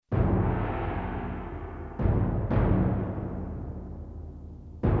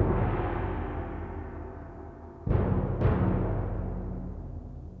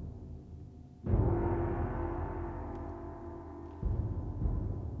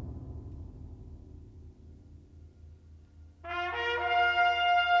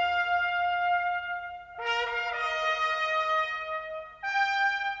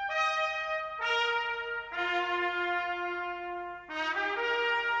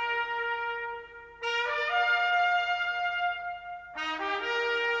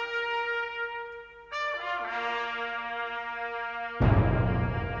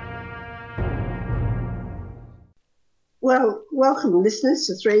Well, welcome listeners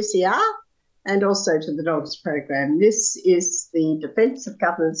to 3CR and also to the Dogs program. This is the Defence of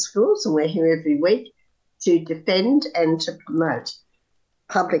Government Schools, and we're here every week to defend and to promote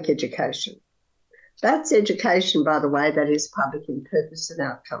public education. That's education, by the way, that is public in purpose and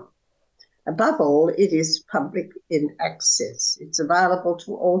outcome. Above all, it is public in access. It's available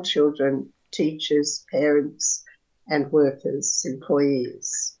to all children, teachers, parents, and workers,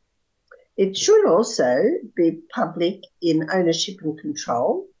 employees. It should also be public in ownership and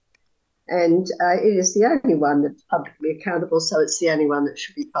control, and it is the only one that's publicly accountable, so it's the only one that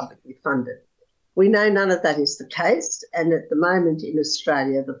should be publicly funded. We know none of that is the case, and at the moment in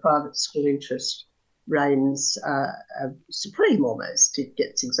Australia, the private school interest reigns supreme almost. It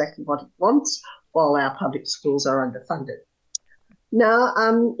gets exactly what it wants, while our public schools are underfunded. Now,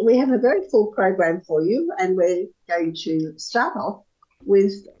 we have a very full program for you, and we're going to start off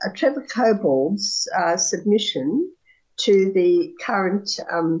with Trevor Cobbold's submission to the current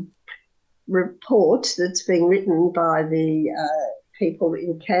report that's being written by the people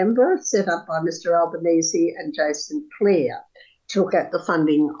in Canberra, set up by Mr Albanese and Jason Clare, to look at the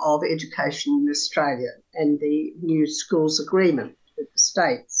funding of education in Australia and the new schools agreement with the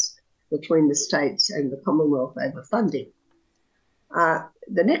states, between the states and the Commonwealth over funding.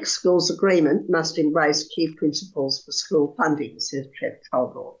 The next schools agreement must embrace key principles for school funding, says Trevor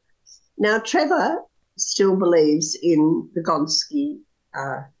Cobbold. Now, Trevor still believes in the Gonski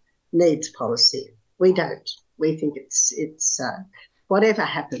needs policy. We don't. We think it's whatever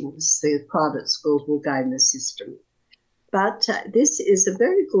happens, the private schools will gain the system. But this is a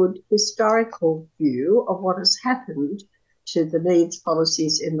very good historical view of what has happened to the needs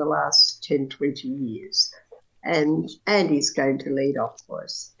policies in the last 10, 20 years. And Andy's going to lead off for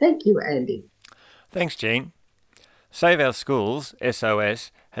us. Thank you, Andy. Thanks, Jean. Save Our Schools, SOS,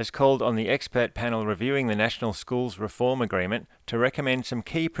 has called on the expert panel reviewing the National Schools Reform Agreement to recommend some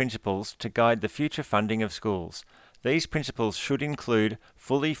key principles to guide the future funding of schools. These principles should include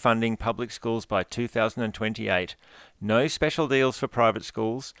fully funding public schools by 2028, no special deals for private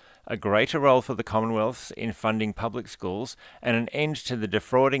schools, a greater role for the Commonwealth in funding public schools, and an end to the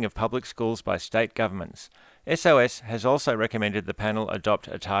defrauding of public schools by state governments. SOS has also recommended the panel adopt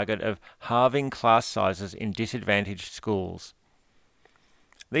a target of halving class sizes in disadvantaged schools.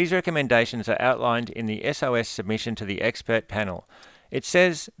 These recommendations are outlined in the SOS submission to the expert panel. It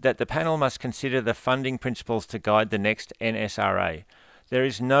says that the panel must consider the funding principles to guide the next NSRA. There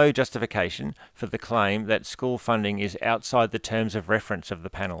is no justification for the claim that school funding is outside the terms of reference of the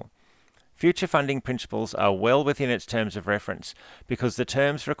panel. Future funding principles are well within its terms of reference because the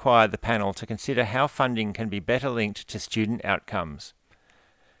terms require the panel to consider how funding can be better linked to student outcomes.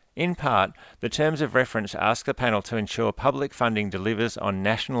 In part, the terms of reference ask the panel to ensure public funding delivers on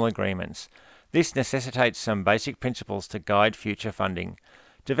national agreements. This necessitates some basic principles to guide future funding.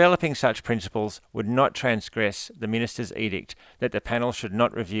 Developing such principles would not transgress the Minister's edict that the panel should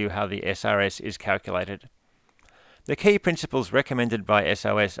not review how the SRS is calculated. The key principles recommended by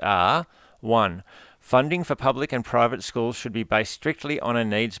SOS are: 1. Funding for public and private schools should be based strictly on a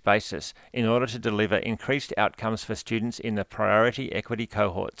needs basis in order to deliver increased outcomes for students in the priority equity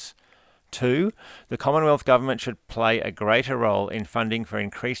cohorts. 2. The Commonwealth Government should play a greater role in funding for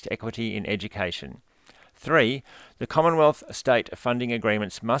increased equity in education. 3. The Commonwealth-state funding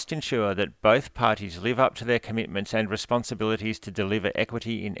agreements must ensure that both parties live up to their commitments and responsibilities to deliver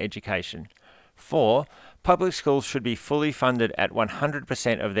equity in education. 4. Public schools should be fully funded at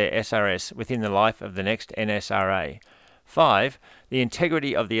 100% of their SRS within the life of the next NSRA. 5. The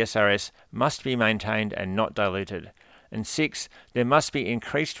integrity of the SRS must be maintained and not diluted. And 6. There must be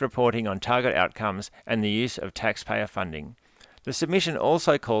increased reporting on target outcomes and the use of taxpayer funding. The submission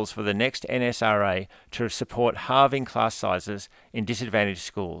also calls for the next NSRA to support halving class sizes in disadvantaged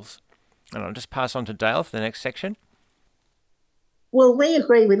schools. And I'll just pass on to Dale for the next section. Well, we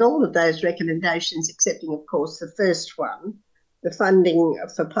agree with all of those recommendations, excepting, of course, the first one. The funding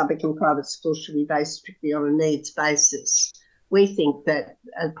for public and private schools should be based strictly on a needs basis. We think that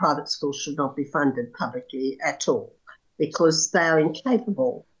private schools should not be funded publicly at all, because they are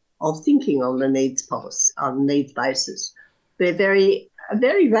incapable of thinking on the needs policy, on needs basis. Their very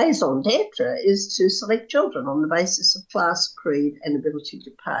raison d'etre is to select children on the basis of class, creed, and ability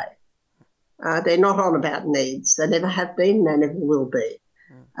to pay. They're not on about needs. They never have been, they never will be.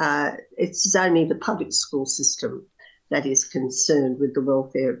 It's only the public school system that is concerned with the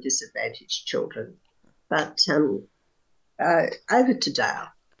welfare of disadvantaged children. But over to Dale.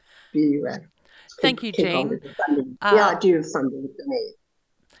 Thank you, Jean. The idea of funding the need.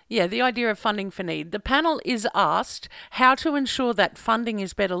 Yeah, the idea of funding for need. The panel is asked how to ensure that funding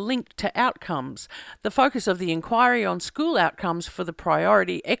is better linked to outcomes. The focus of the inquiry on school outcomes for the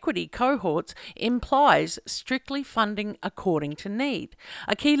priority equity cohorts implies strictly funding according to need.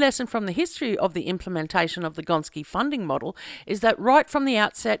 A key lesson from the history of the implementation of the Gonski funding model is that right from the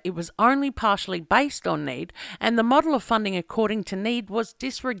outset it was only partially based on need, and the model of funding according to need was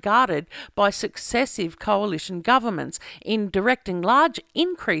disregarded by successive coalition governments in directing large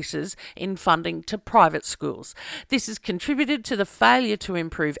increases in funding to private schools. This has contributed to the failure to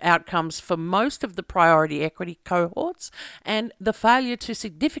improve outcomes for most of the priority equity cohorts and the failure to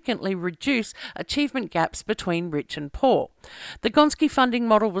significantly reduce achievement gaps between rich and poor. The Gonski funding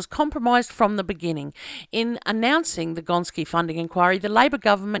model was compromised from the beginning. In announcing the Gonski funding inquiry, the Labor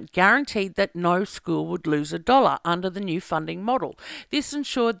government guaranteed that no school would lose $1 under the new funding model. This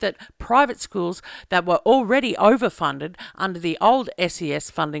ensured that private schools that were already overfunded under the old SES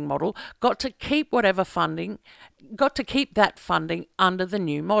funding model got to keep that funding under the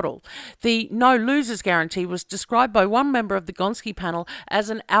new model. The no losers guarantee was described by one member of the Gonski panel as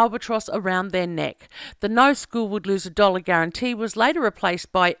an albatross around their neck. The no school would lose $1 guarantee was later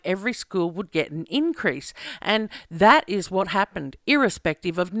replaced by every school would get an increase, and that is what happened,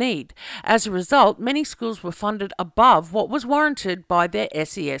 irrespective of need. As a result, many schools were funded above what was warranted by their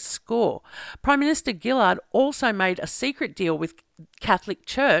SES score. Prime Minister Gillard also made a secret deal with Catholic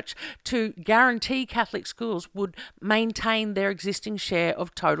Church to guarantee Catholic schools would maintain their existing share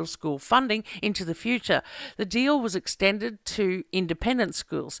of total school funding into the future. The deal was extended to independent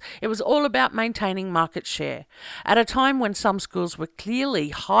schools. It was all about maintaining market share. At a time when some schools were clearly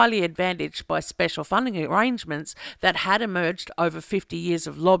highly advantaged by special funding arrangements that had emerged over 50 years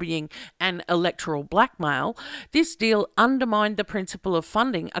of lobbying and electoral blackmail, this deal undermined the principle of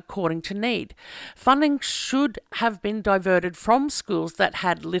funding according to need. Funding should have been diverted from schools that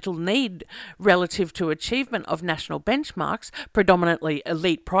had little need relative to achievement of national benchmarks, predominantly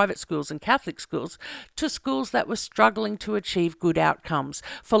elite private schools and Catholic schools, to schools that were struggling to achieve good outcomes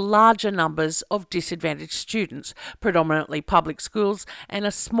for larger numbers of disadvantaged students, predominantly public schools, and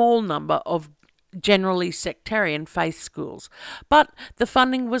a small number of generally sectarian faith schools. But the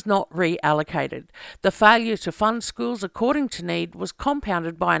funding was not reallocated. The failure to fund schools according to need was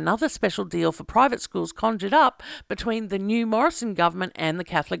compounded by another special deal for private schools conjured up between the new Morrison government and the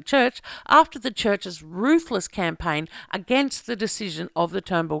Catholic Church after the Church's ruthless campaign against the decision of the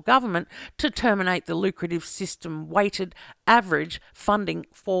Turnbull government to terminate the lucrative system-weighted average funding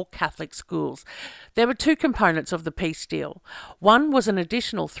for Catholic schools. There were two components of the peace deal. One was an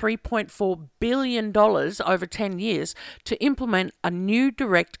additional $3.4 billion over 10 years to implement a new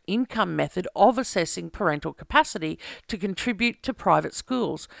direct income method of assessing parental capacity to contribute to private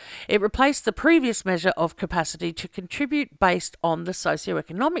schools. It replaced the previous measure of capacity to contribute based on the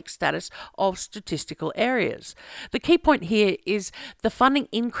socioeconomic status of statistical areas. The key point here is the funding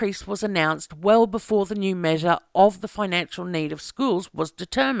increase was announced well before the new measure of the financial need of schools was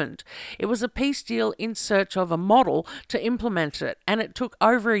determined. It was a peace deal in search of a model to implement it, and it took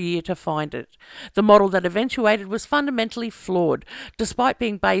over a year to find it. The model that eventuated was fundamentally flawed. Despite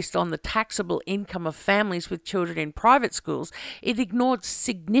being based on the taxable income of families with children in private schools, it ignored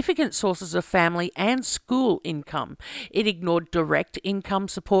significant sources of family and school income. It ignored direct income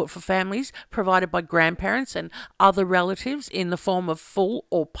support for families provided by grandparents and other relatives in the form of full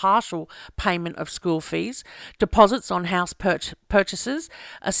or partial payment of school fees, deposits on house purchases,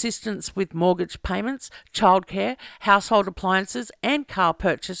 assistance with mortgage payments, childcare, household appliances, and car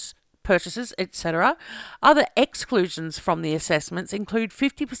purchases, etc. Other exclusions from the assessments include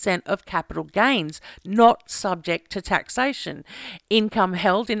 50% of capital gains not subject to taxation, income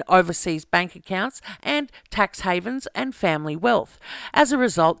held in overseas bank accounts, and tax havens and family wealth. As a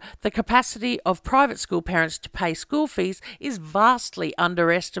result, the capacity of private school parents to pay school fees is vastly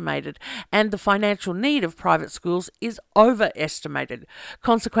underestimated, and the financial need of private schools is overestimated.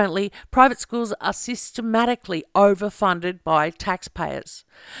 Consequently, private schools are systematically overfunded by taxpayers.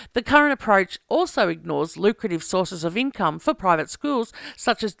 The current approach also ignores lucrative sources of income for private schools,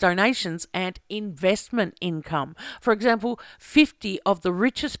 such as donations and investment income. For example, 50 of the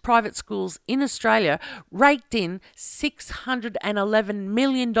richest private schools in Australia raked in $611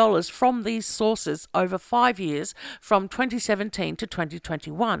 million from these sources over 5 years from 2017 to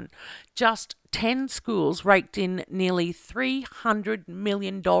 2021. Just 10 schools raked in nearly $300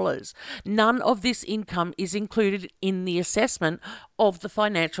 million. None of this income is included in the assessment of the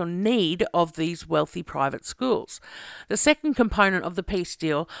financial need of these wealthy private schools. The second component of the peace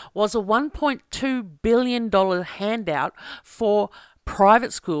deal was a $1.2 billion handout for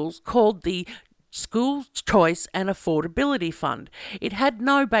private schools called the School Choice and Affordability Fund. It had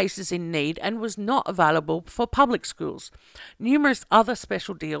no basis in need and was not available for public schools. Numerous other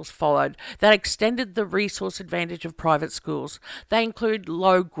special deals followed that extended the resource advantage of private schools. They include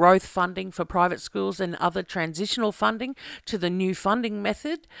low growth funding for private schools and other transitional funding to the new funding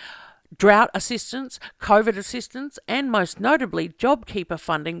method, drought assistance, COVID assistance, and most notably JobKeeper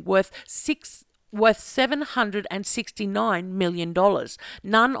funding worth $769 million.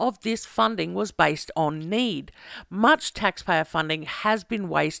 None of this funding was based on need. Much taxpayer funding has been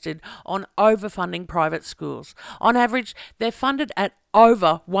wasted on overfunding private schools. On average, they're funded at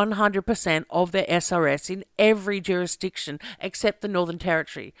over 100% of their SRS in every jurisdiction except the Northern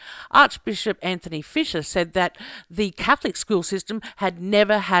Territory. Archbishop Anthony Fisher said that the Catholic school system had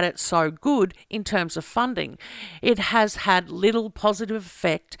never had it so good in terms of funding. It has had little positive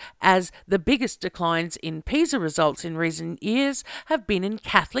effect, as the biggest declines in PISA results in recent years have been in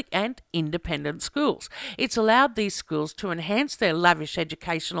Catholic and independent schools. It's allowed these schools to enhance their lavish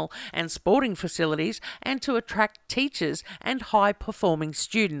educational and sporting facilities and to attract teachers and high-performing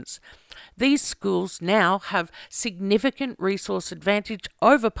students. These schools now have significant resource advantage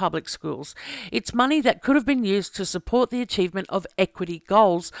over public schools. It's money that could have been used to support the achievement of equity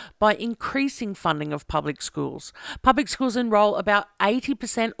goals by increasing funding of public schools. Public schools enrol about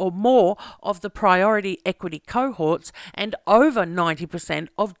 80% or more of the priority equity cohorts, and over 90%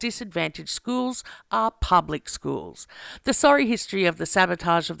 of disadvantaged schools are public schools. The sorry history of the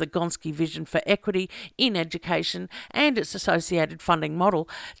sabotage of the Gonski Vision for Equity in Education and its associated funding model,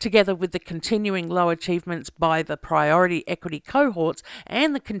 together with the continuing low achievements by the priority equity cohorts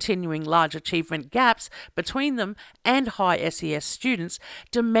and the continuing large achievement gaps between them and high SES students,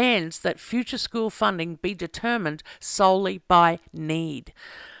 demands that future school funding be determined solely by need.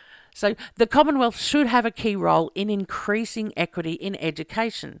 So the Commonwealth should have a key role in increasing equity in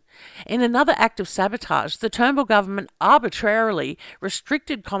education. In another act of sabotage, the Turnbull government arbitrarily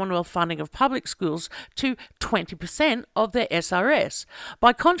restricted Commonwealth funding of public schools to 20% of their SRS.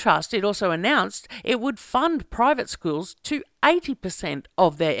 By contrast, it also announced it would fund private schools to 80%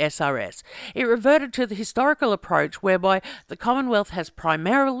 of their SRS. It reverted to the historical approach whereby the Commonwealth has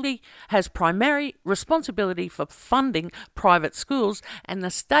primary responsibility for funding private schools and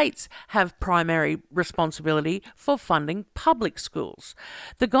the states have primary responsibility for funding public schools.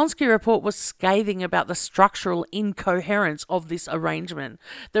 The Gonski report was scathing about the structural incoherence of this arrangement.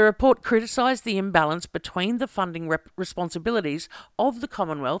 The report criticised the imbalance between the funding responsibilities of the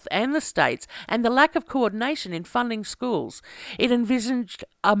Commonwealth and the states and the lack of coordination in funding schools. It envisaged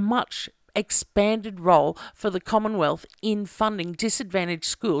a much expanded role for the Commonwealth in funding disadvantaged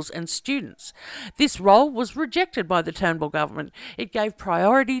schools and students. This role was rejected by the Turnbull government. It gave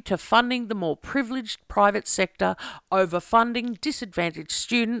priority to funding the more privileged private sector over funding disadvantaged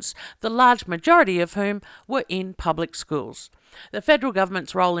students, the large majority of whom were in public schools. The federal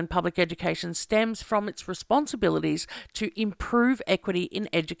government's role in public education stems from its responsibilities to improve equity in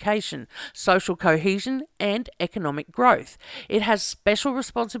education, social cohesion, and economic growth. It has special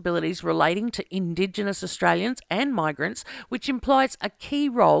responsibilities relating to Indigenous Australians and migrants, which implies a key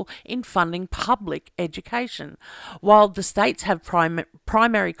role in funding public education. While the states have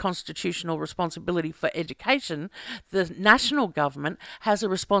primary constitutional responsibility for education, the national government has a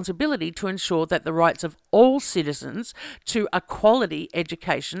responsibility to ensure that the rights of all citizens to a quality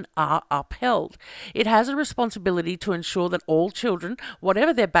education are upheld. It has a responsibility to ensure that all children,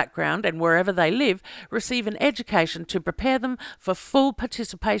 whatever their background and wherever they live, receive an education to prepare them for full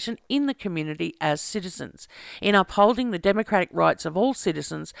participation in the community as citizens. In upholding the democratic rights of all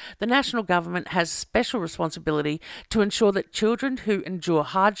citizens, the national government has special responsibility to ensure that children who endure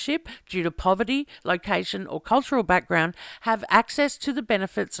hardship due to poverty, location, or cultural background have access to the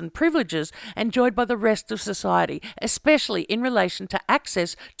benefits and privileges enjoyed by the rest of society, especially in relation to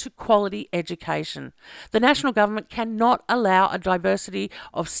access to quality education. The national government cannot allow a diversity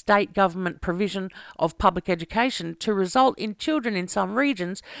of state government provision of public education to result in children in some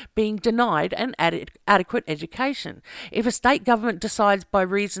regions being denied an adequate education. If a state government decides by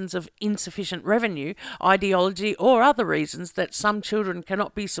reasons of insufficient revenue, ideology, or other reasons that some children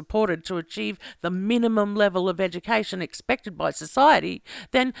cannot be supported to achieve the minimum level of education expected by society,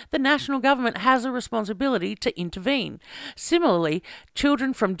 then the national government has a responsibility to intervene. Similarly,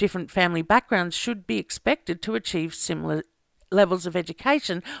 children from different family backgrounds should be expected to achieve similar levels of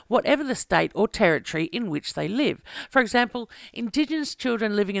education, whatever the state or territory in which they live. For example, Indigenous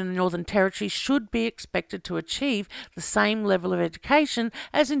children living in the Northern Territory should be expected to achieve the same level of education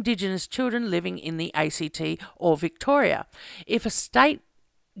as Indigenous children living in the ACT or Victoria. If a state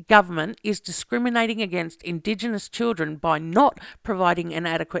government is discriminating against Indigenous children by not providing an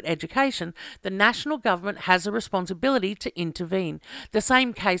adequate education, the national government has a responsibility to intervene. The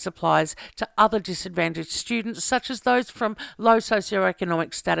same case applies to other disadvantaged students, such as those from low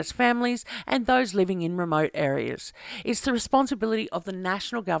socioeconomic status families and those living in remote areas. It's the responsibility of the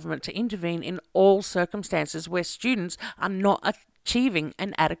national government to intervene in all circumstances where students are not achieving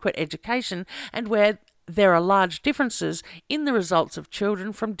an adequate education and where there are large differences in the results of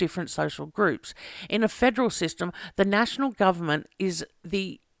children from different social groups. In a federal system, the national government is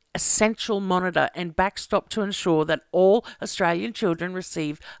the essential monitor and backstop to ensure that all Australian children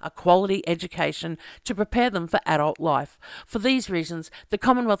receive a quality education to prepare them for adult life. For these reasons, the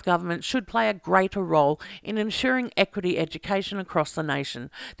Commonwealth Government should play a greater role in ensuring equity education across the nation.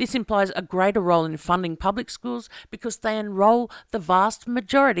 This implies a greater role in funding public schools because they enrol the vast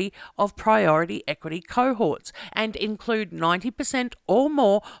majority of priority equity cohorts and include 90% or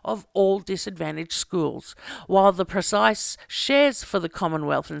more of all disadvantaged schools. While the precise shares for the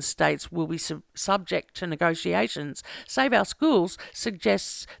Commonwealth and states will be subject to negotiations, Save Our Schools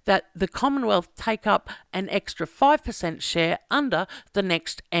suggests that the Commonwealth take up an extra 5% share under the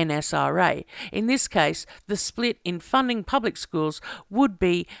next NSRA. In this case, the split in funding public schools would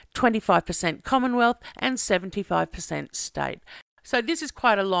be 25% Commonwealth and 75% state. So this is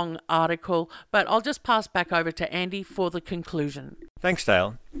quite a long article, but I'll just pass back over to Andy for the conclusion. Thanks,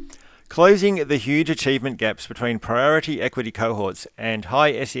 Dale. Closing the huge achievement gaps between priority equity cohorts and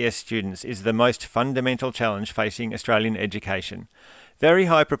high SES students is the most fundamental challenge facing Australian education. Very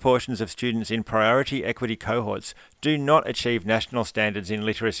high proportions of students in priority equity cohorts do not achieve national standards in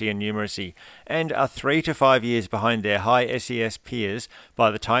literacy and numeracy and are 3 to 5 years behind their high SES peers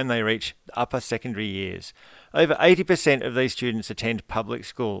by the time they reach upper secondary years. Over 80% of these students attend public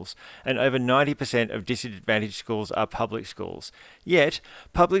schools, and over 90% of disadvantaged schools are public schools. Yet,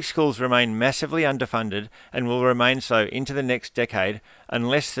 public schools remain massively underfunded and will remain so into the next decade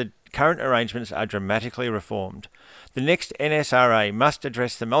unless the current arrangements are dramatically reformed. The next NSRA must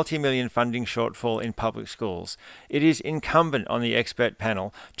address the multi-million funding shortfall in public schools. It is incumbent on the expert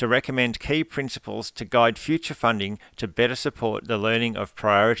panel to recommend key principles to guide future funding to better support the learning of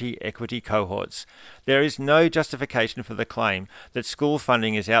priority equity cohorts. There is no justification for the claim that school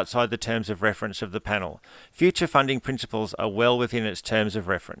funding is outside the terms of reference of the panel. Future funding principles are well within its terms of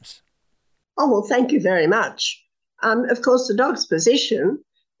reference. Oh, well, thank you very much. Of course, the DOG's position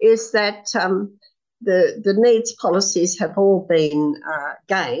is that the needs policies have all been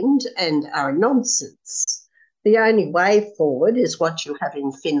gained and are nonsense. The only way forward is what you have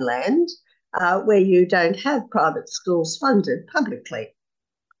in Finland, where you don't have private schools funded publicly,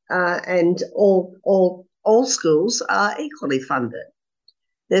 and all schools are equally funded.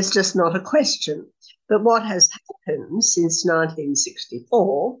 There's just not a question. But what has happened since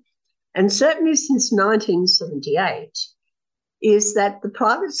 1964, and certainly since 1978, is that the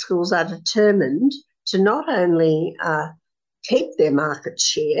private schools are determined to not only keep their market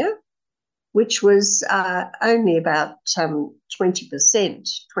share, which was only about 20%,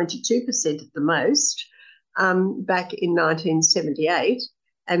 22% at the most, back in 1978,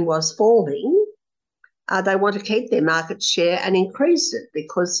 and was falling. They want to keep their market share and increase it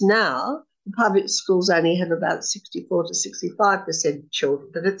because now the public schools only have about 64 to 65% of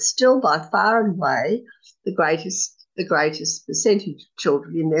children, but it's still by far and away the greatest percentage of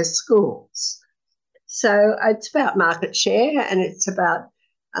children in their schools. So it's about market share and it's about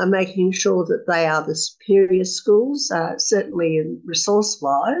making sure that they are the superior schools, certainly in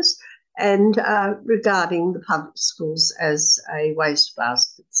resource-wise, and regarding the public schools as a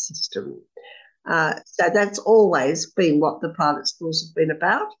wastebasket system. So that's always been what the private schools have been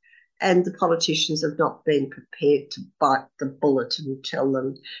about, and the politicians have not been prepared to bite the bullet and tell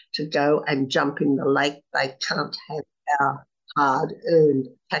them to go and jump in the lake. They can't have our hard-earned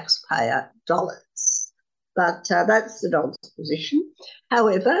taxpayer dollars. But that's the DOG's position.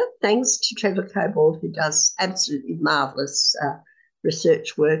 However, thanks to Trevor Cobbold, who does absolutely marvellous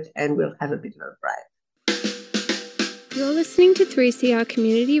research work, and we'll have a bit of a break. You're listening to 3CR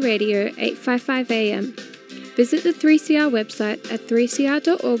Community Radio 855 AM. Visit the 3CR website at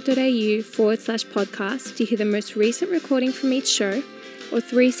 3cr.org.au/podcast to hear the most recent recording from each show, or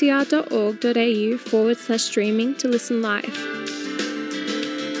 3cr.org.au/streaming to listen live.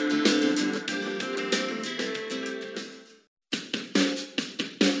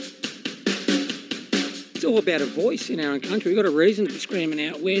 It's all about a voice in our own country. We've got a reason to be screaming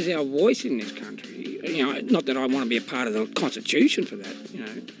out, where's our voice in this country? You know, not that I want to be a part of the Constitution for that, you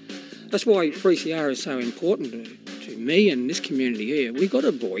know. That's why 3CR is so important to me and this community here. We've got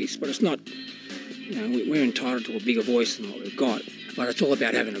a voice, but it's not, you know, we're entitled to a bigger voice than what we've got. But it's all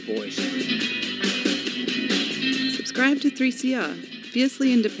about having a voice. Subscribe to 3CR,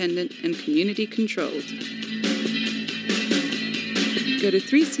 fiercely independent and community controlled. Go to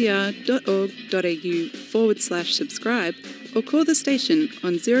 3cr.org.au/subscribe or call the station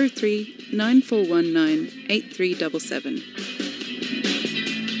on 03 9419 8377.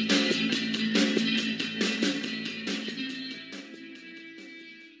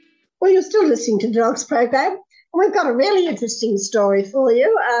 Well, you're still listening to the Dogs program. We've got a really interesting story for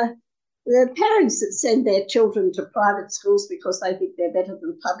you. The parents that send their children to private schools because they think they're better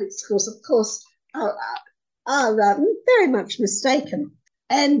than public schools, of course, are very much mistaken.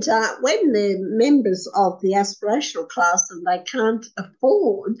 And when they're members of the aspirational class and they can't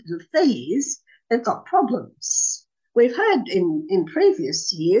afford the fees, they've got problems. We've heard in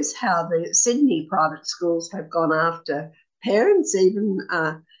previous years how the Sydney private schools have gone after parents, even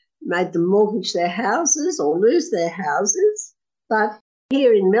made them mortgage their houses or lose their houses. But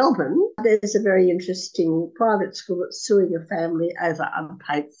here in Melbourne, there's a very interesting private school that's suing a family over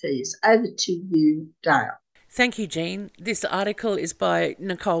unpaid fees. Over to you, Dale. Thank you, Jean. This article is by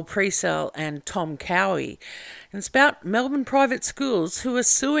Nicole Presell and Tom Cowie. And it's about Melbourne private schools who are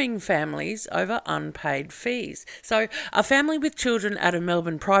suing families over unpaid fees. So a family with children at a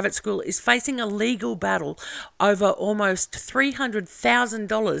Melbourne private school is facing a legal battle over almost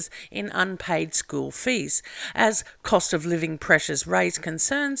 $300,000 in unpaid school fees, as cost of living pressures raise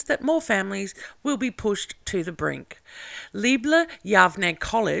concerns that more families will be pushed to the brink. Liebler Yavne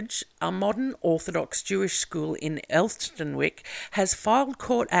College, a modern Orthodox Jewish school in Elsternwick, has filed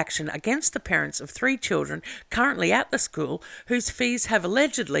court action against the parents of 3 children currently at the school whose fees have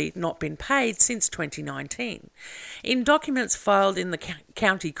allegedly not been paid since 2019. In documents filed in the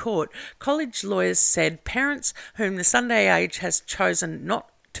county court, college lawyers said parents whom the Sunday Age has chosen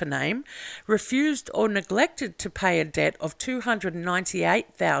not to name refused or neglected to pay a debt of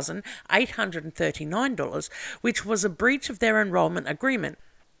 $298,839, which was a breach of their enrolment agreement.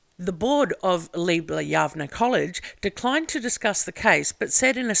 The board of Liebler Yavne College declined to discuss the case, but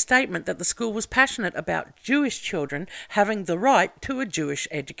said in a statement that the school was passionate about Jewish children having the right to a Jewish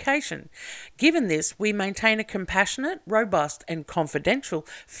education. Given this, we maintain a compassionate, robust and confidential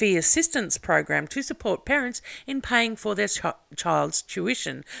fee assistance program to support parents in paying for their child's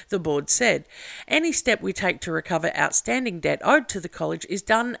tuition, the board said. Any step we take to recover outstanding debt owed to the college is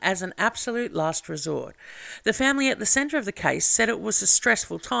done as an absolute last resort. The family at the centre of the case said it was a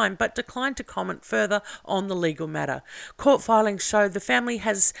stressful time, but declined to comment further on the legal matter. Court filings show the family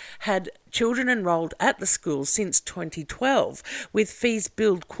has had children enrolled at the school since 2012, with fees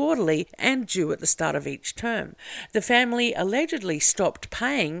billed quarterly and due at the start of each term. The family allegedly stopped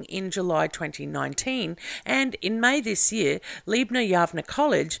paying in July 2019, and in May this year, Liebler Yavne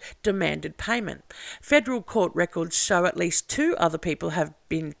College demanded payment. Federal court records show at least 2 other people have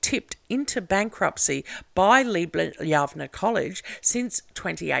been tipped into bankruptcy by Liebler Yavne College since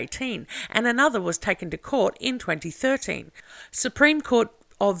 2018, and another was taken to court in 2013. Supreme Court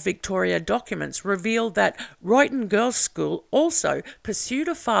of Victoria documents revealed that Royton Girls' School also pursued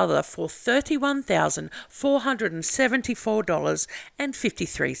a father for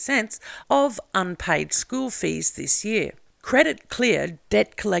 $31,474.53 of unpaid school fees this year. Credit Clear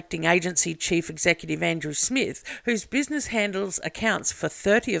debt collecting agency chief executive Andrew Smith, whose business handles accounts for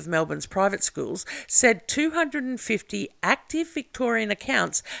 30 of Melbourne's private schools, said 250 active Victorian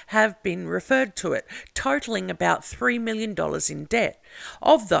accounts have been referred to it, totalling about $3 million in debt.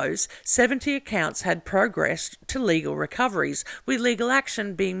 Of those, 70 accounts had progressed to legal recoveries, with legal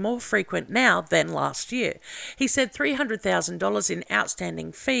action being more frequent now than last year. He said $300,000 in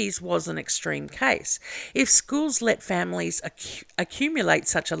outstanding fees was an extreme case. If schools let families accumulate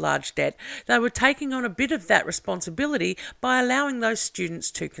such a large debt, they were taking on a bit of that responsibility by allowing those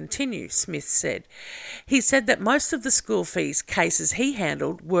students to continue, Smith said. He said that most of the school fees cases he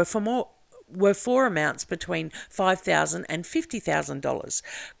handled were for amounts between $5,000 and $50,000.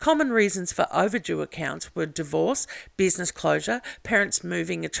 Common reasons for overdue accounts were divorce, business closure, parents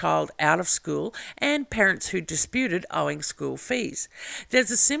moving a child out of school, and parents who disputed owing school fees. There's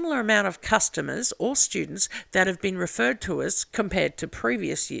a similar amount of customers or students that have been referred to us compared to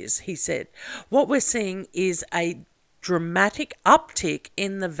previous years, he said. What we're seeing is a dramatic uptick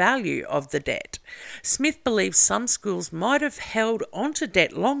in the value of the debt. Smith believes some schools might have held onto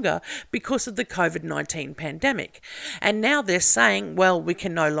debt longer because of the COVID-19 pandemic, and now they're saying, well, we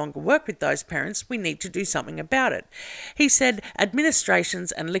can no longer work with those parents, we need to do something about it. He said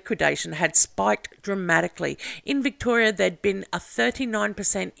administrations and liquidation had spiked dramatically. In Victoria, there'd been a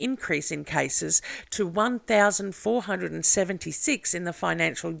 39% increase in cases to 1,476 in the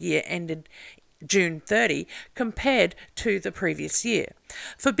financial year ended June 30 compared to the previous year.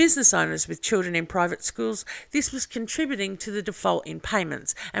 For business owners with children in private schools, this was contributing to the default in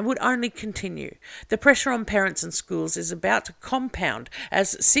payments and would only continue. The pressure on parents and schools is about to compound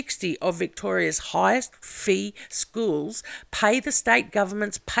as 60 of Victoria's highest fee schools pay the state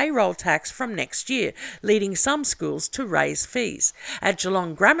government's payroll tax from next year, leading some schools to raise fees. At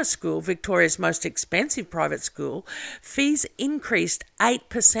Geelong Grammar School, Victoria's most expensive private school, fees increased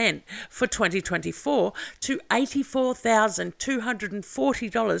 8% for 2024 to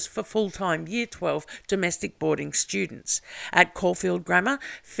 $84,240 for full-time Year 12 domestic boarding students. At Caulfield Grammar,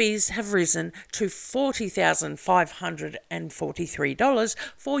 fees have risen to $40,543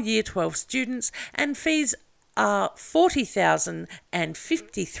 for Year 12 students, and fees are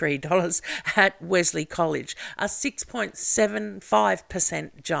 $40,053 at Wesley College, a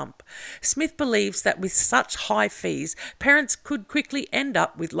 6.75% jump. Smith believes that with such high fees, parents could quickly end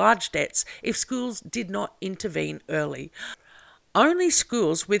up with large debts if schools did not intervene early. Only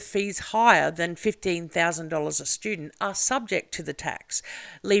schools with fees higher than $15,000 a student are subject to the tax.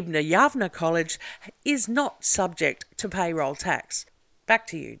 Liebner Yavner College is not subject to payroll tax. Back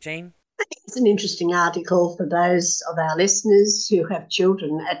to you, Jean. It's an interesting article for those of our listeners who have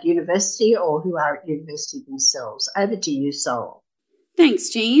children at university or who are at university themselves. Over to you, Sol. Thanks,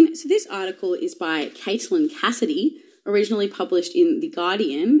 Jean. So this article is by Caitlin Cassidy, originally published in The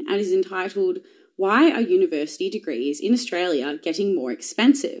Guardian, and is entitled "Why Are University Degrees in Australia Getting More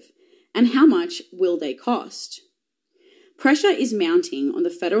Expensive? And How Much Will They Cost?" Pressure is mounting on the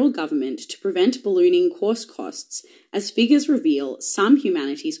federal government to prevent ballooning course costs, as figures reveal some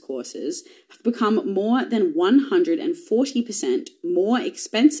humanities courses have become more than 140% more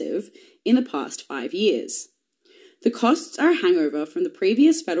expensive in the past 5 years. The costs are a hangover from the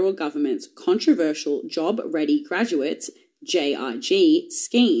previous federal government's controversial Job Ready Graduates (JRG)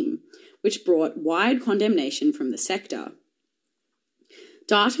 scheme, which brought wide condemnation from the sector.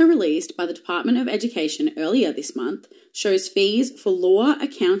 Data released by the Department of Education earlier this month shows fees for law,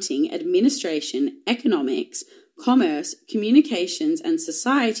 accounting, administration, economics, commerce, communications and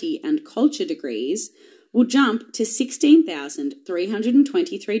society and culture degrees will jump to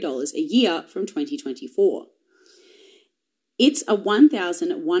 $16,323 a year from 2024. It's a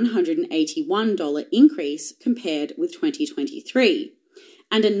 $1,181 increase compared with 2023.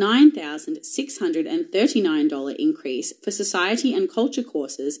 And a $9,639 increase for society and culture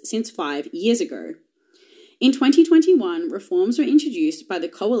courses since 5 years ago. In 2021, reforms were introduced by the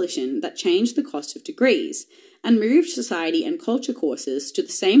coalition that changed the cost of degrees and moved society and culture courses to the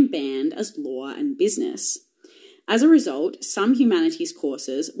same band as law and business. As a result, some humanities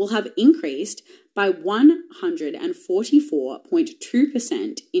courses will have increased by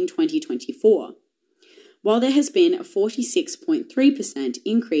 144.2% in 2024. While there has been a 46.3%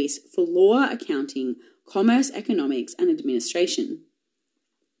 increase for law, accounting, commerce, economics, and administration.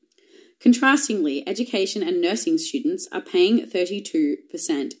 Contrastingly, education and nursing students are paying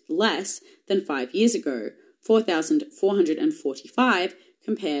 32% less than 5 years ago, $4,445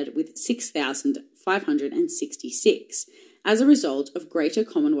 compared with $6,566, as a result of greater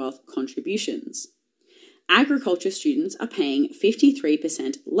Commonwealth contributions. Agriculture students are paying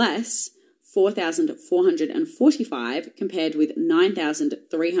 53% less, $4,445 compared with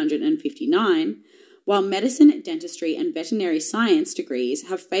 $9,359, while medicine, dentistry and veterinary science degrees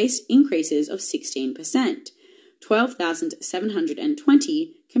have faced increases of 16%,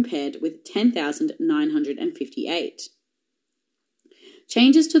 $12,720 compared with $10,958.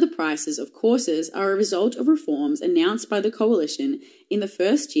 Changes to the prices of courses are a result of reforms announced by the coalition in the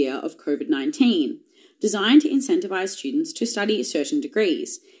first year of COVID-19, designed to incentivise students to study certain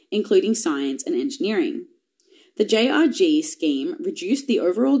degrees, including science and engineering. The JRG scheme reduced the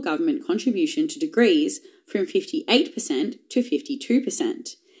overall government contribution to degrees from 58% to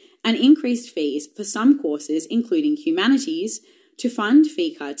 52%, and increased fees for some courses, including humanities, to fund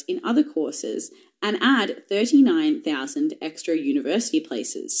fee cuts in other courses and add 39,000 extra university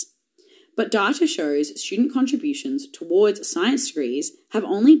places. But data shows student contributions towards science degrees have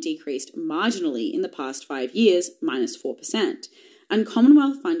only decreased marginally in the past 5 years, -4%, and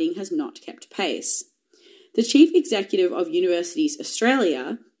Commonwealth funding has not kept pace. The Chief Executive of Universities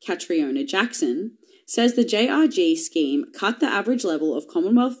Australia, Catriona Jackson, says the JRG scheme cut the average level of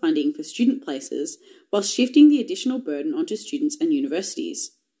Commonwealth funding for student places while shifting the additional burden onto students and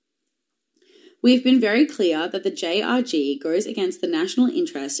universities. We have been very clear that the JRG goes against the national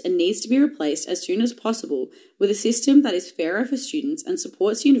interest and needs to be replaced as soon as possible with a system that is fairer for students and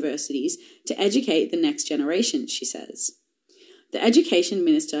supports universities to educate the next generation, she says. The Education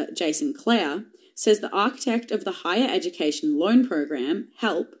Minister, Jason Clare, says the architect of the Higher Education Loan Program,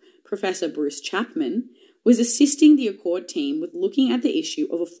 HELP, Professor Bruce Chapman, was assisting the Accord team with looking at the issue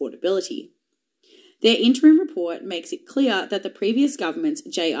of affordability. Their interim report makes it clear that the previous government's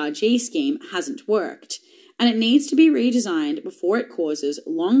JRG scheme hasn't worked, and it needs to be redesigned before it causes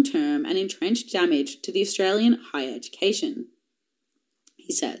long-term and entrenched damage to the Australian higher education.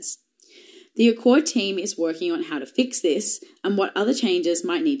 He says, the Accord team is working on how to fix this and what other changes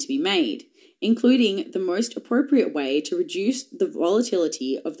might need to be made, including the most appropriate way to reduce the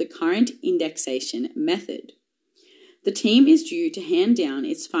volatility of the current indexation method. The team is due to hand down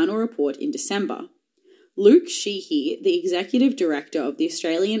its final report in December. Luke Sheehy, the Executive Director of the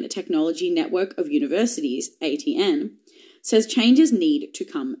Australian Technology Network of Universities, ATN, says changes need to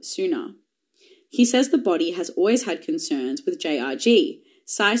come sooner. He says the body has always had concerns with JRG,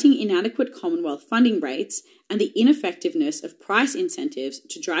 citing inadequate Commonwealth funding rates and the ineffectiveness of price incentives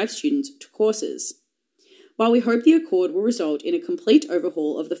to drive students to courses. While we hope the Accord will result in a complete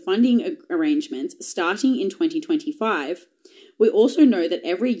overhaul of the funding arrangements starting in 2025, we also know that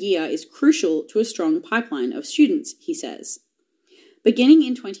every year is crucial to a strong pipeline of students, he says. Beginning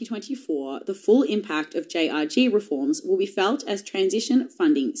in 2024, the full impact of JRG reforms will be felt as transition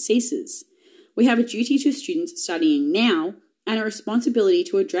funding ceases. We have a duty to students studying now and a responsibility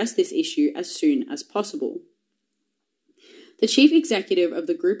to address this issue as soon as possible. The chief executive of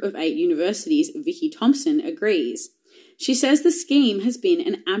the Group of 8 universities, Vicky Thompson, agrees. She says the scheme has been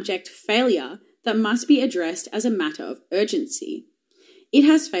an abject failure that must be addressed as a matter of urgency. It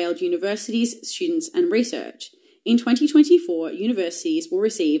has failed universities, students, and research. In 2024, universities will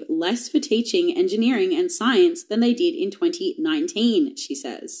receive less for teaching engineering and science than they did in 2019, she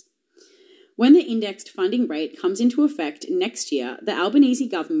says. When the indexed funding rate comes into effect next year, the Albanese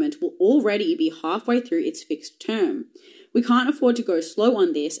government will already be halfway through its fixed term. We can't afford to go slow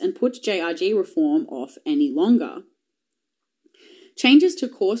on this and put JRG reform off any longer. Changes to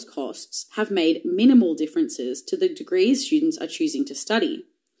course costs have made minimal differences to the degrees students are choosing to study.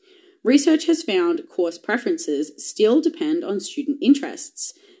 Research has found course preferences still depend on student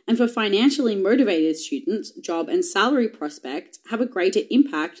interests, and for financially motivated students, job and salary prospects have a greater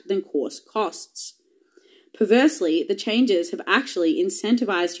impact than course costs. Perversely, the changes have actually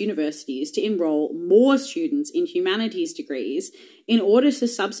incentivized universities to enroll more students in humanities degrees in order to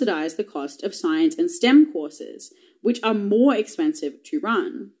subsidize the cost of science and STEM courses, which are more expensive to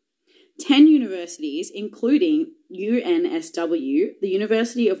run. 10 universities, including UNSW, the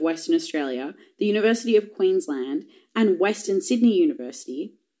University of Western Australia, the University of Queensland, and Western Sydney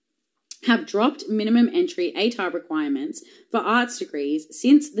University, have dropped minimum entry ATAR requirements for arts degrees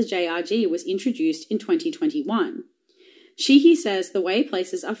since the JRG was introduced in 2021. Sheehy says the way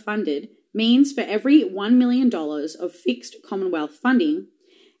places are funded means for every $1 million of fixed Commonwealth funding,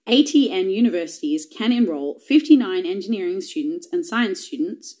 ATN universities can enrol 59 engineering students and science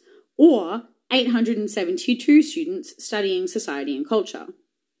students, or 872 students studying society and culture.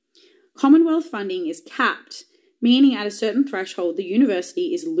 Commonwealth funding is capped, meaning at a certain threshold the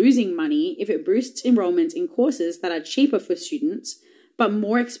university is losing money if it boosts enrolments in courses that are cheaper for students but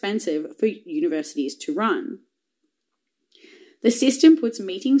more expensive for universities to run. The system puts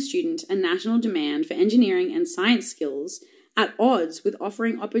meeting student and national demand for engineering and science skills at odds with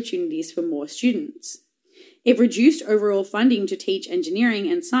offering opportunities for more students. It reduced overall funding to teach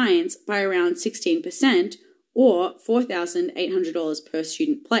engineering and science by around 16%, or $4,800 per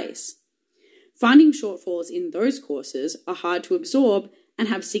student place. Funding shortfalls in those courses are hard to absorb and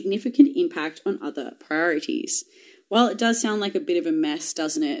have significant impact on other priorities. Well, it does sound like a bit of a mess,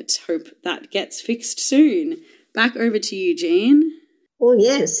 doesn't it? Hope that gets fixed soon. Back over to you, Jean. Well,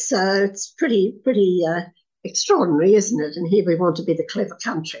 yes, it's pretty extraordinary, isn't it? And here we want to be the clever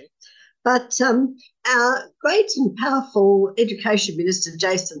country. But our great and powerful Education Minister,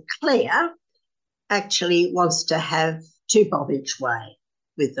 Jason Clare, actually wants to have two bob each way,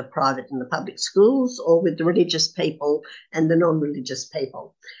 with the private and the public schools, or with the religious people and the non-religious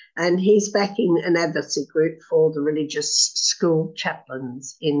people. And he's backing an advocacy group for the religious school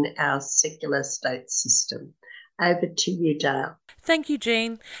chaplains in our secular state system. Over to you, Dale. Thank you,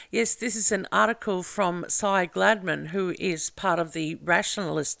 Jean. Yes, this is an article from Cy Gladman, who is part of the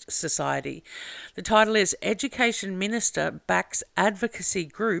Rationalist Society. The title is Education Minister Backs Advocacy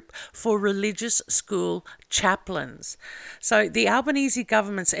Group for Religious School Chaplains. So the Albanese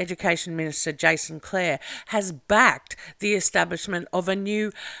government's Education Minister, Jason Clare, has backed the establishment of a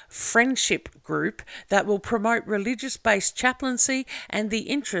new friendship group that will promote religious-based chaplaincy and the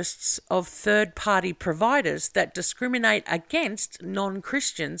interests of third-party providers that discriminate against against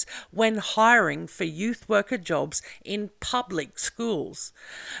non-Christians when hiring for youth worker jobs in public schools.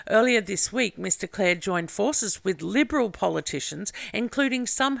 Earlier this week, Mr Clare joined forces with Liberal politicians, including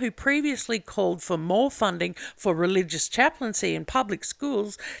some who previously called for more funding for religious chaplaincy in public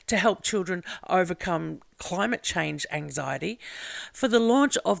schools to help children overcome climate change anxiety, for the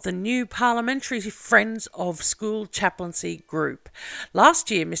launch of the new Parliamentary Friends of School Chaplaincy group. Last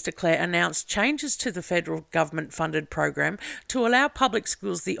year, Mr Clare announced changes to the federal government-funded program to allow public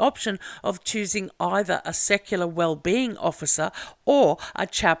schools the option of choosing either a secular wellbeing officer or a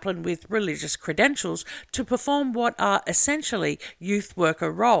chaplain with religious credentials to perform what are essentially youth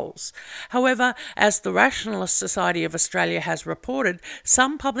worker roles. However, as the Rationalist Society of Australia has reported,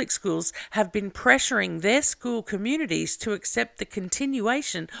 some public schools have been pressuring their school communities to accept the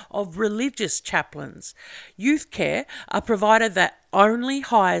continuation of religious chaplains. Youth Care, a provider that only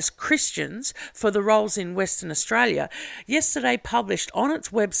hires Christians for the roles in Western Australia, yesterday published on its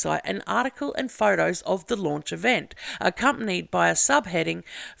website an article and photos of the launch event, accompanied by a subheading,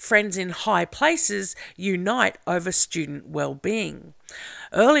 "Friends in High Places Unite Over Student Wellbeing."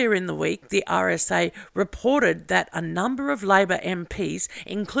 Earlier in the week, the RSA reported that a number of Labor MPs,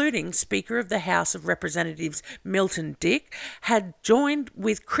 including Speaker of the House of Representatives Milton Dick, had joined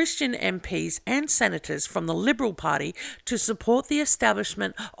with Christian MPs and senators from the Liberal Party to support the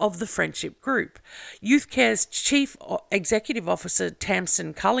establishment of the Friendship Group. Youth Care's Chief Executive Officer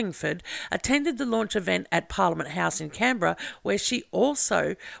Tamsin Cullingford attended the launch event at Parliament House in Canberra, where she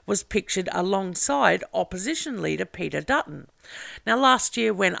also was pictured alongside opposition leader Peter Dutton. Now, last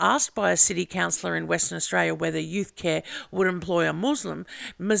year, when asked by a city councillor in Western Australia whether Youth Care would employ a Muslim,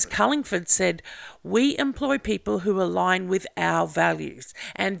 Ms Cullingford said, "We employ people who align with our values,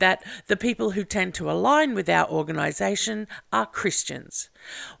 and that the people who tend to align with our organisation are Christians."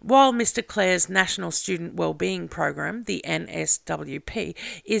 While Mr Clare's National Student Wellbeing Program, the NSWP,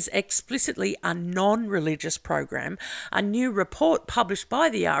 is explicitly a non-religious program, a new report published by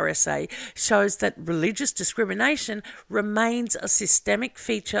the RSA shows that religious discrimination remains a systemic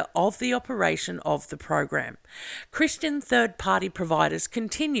feature of the operation of the program. Christian third-party providers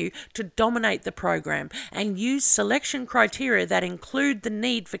continue to dominate the program and use selection criteria that include the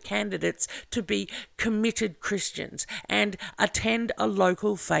need for candidates to be committed Christians and attend a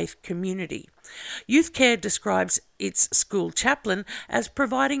local faith community. Youth Care describes its school chaplain as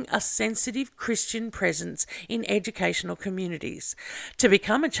providing a sensitive Christian presence in educational communities. To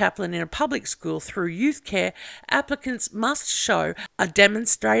become a chaplain in a public school through Youth Care, applicants must show a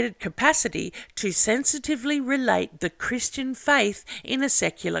demonstrated capacity to sensitively relate the Christian faith in a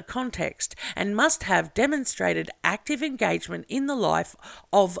secular context and must have demonstrated active engagement in the life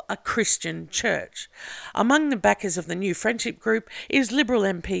of a Christian church. Among the backers of the new Friendship Group is Liberal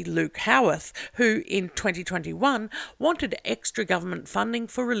MP Luke Howarth, who in 2021 wanted extra government funding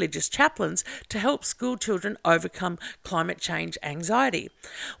for religious chaplains to help school children overcome climate change anxiety.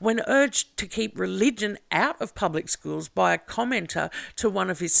 When urged to keep religion out of public schools by a commenter to one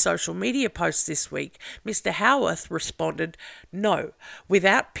of his social media posts this week, Mr Howarth responded, "No,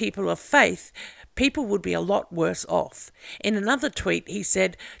 without people of faith, people would be a lot worse off." In another tweet, he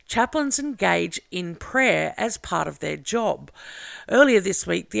said, "Chaplains engage in prayer as part of their job." Earlier this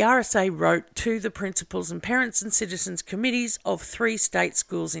week, the RSA wrote to the principals and parents and citizens committees of 3 state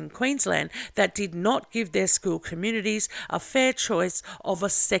schools in Queensland that did not give their school communities a fair choice of a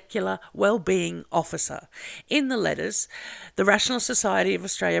secular wellbeing officer. In the letters, the Rationalist Society of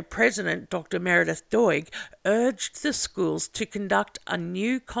Australia President Dr Meredith Doig urged the schools to conduct a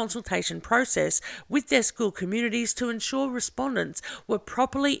new consultation process with their school communities to ensure respondents were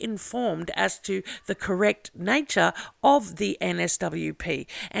properly informed as to the correct nature of the NSWP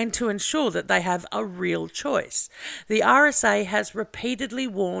and to ensure that they have a real choice. The RSA has repeatedly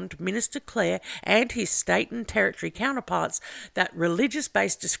warned Minister Clare and his state and territory counterparts that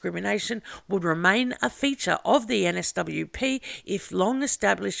religious-based discrimination would remain a feature of the NSWP if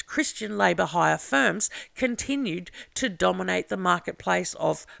long-established Christian labour hire firms continued to dominate the marketplace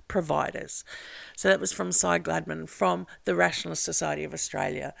of providers. So that was from Cy Gladman from the Rationalist Society of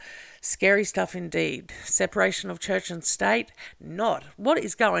Australia. Scary stuff indeed. Separation of church and state? Not. What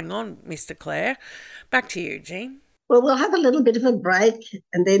is going on, Mr Clare? Back to you, Jean. Well, we'll have a little bit of a break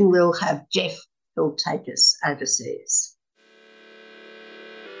and then we'll have Jeff who'll take us overseas.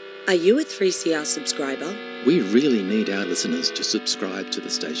 Are you a 3CR subscriber? We really need our listeners to subscribe to the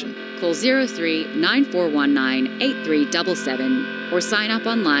station. Call 03 9419 8377 or sign up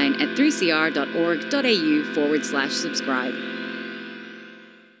online at 3cr.org.au/subscribe.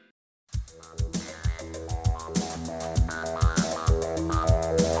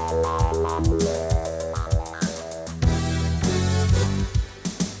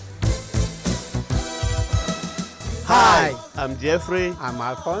 I'm Jeffrey. I'm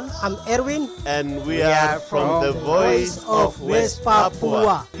Alphonse. I'm Erwin. And we are from the Voice of West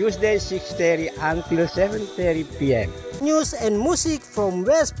Papua. Tuesday 6:30 until 7:30 p.m. News and music from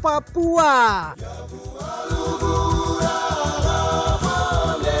West Papua.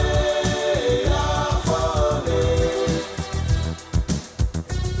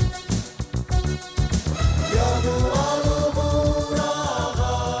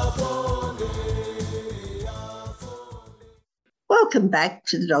 Welcome back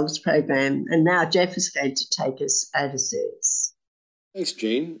to the Dogs program, and now Jeff is going to take us overseas. Thanks,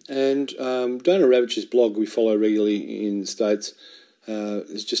 Jean. And Donna Ravitch's blog we follow regularly in the States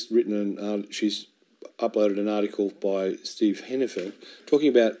has just written she's uploaded an article by Steve Hennefeld talking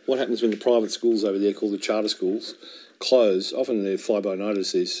about what happens when the private schools over there, called the charter schools, close. Often they're fly-by-night,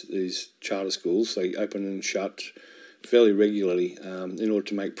 these charter schools. They open and shut fairly regularly in order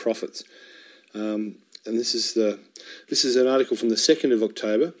to make profits. And this is an article from the 2nd of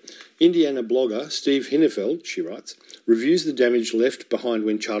October. Indiana blogger Steve Hennefeld, she writes, reviews the damage left behind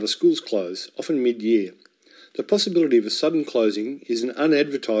when charter schools close, often mid-year. The possibility of a sudden closing is an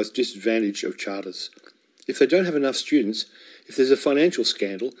unadvertised disadvantage of charters. If they don't have enough students, if there's a financial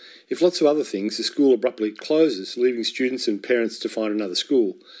scandal, if lots of other things, the school abruptly closes, leaving students and parents to find another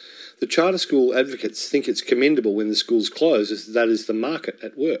school. The charter school advocates think it's commendable when the schools close, as that is the market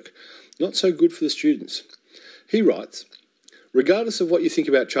at work. Not so good for the students. He writes, regardless of what you think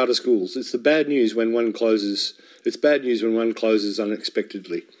about charter schools, it's bad news when one closes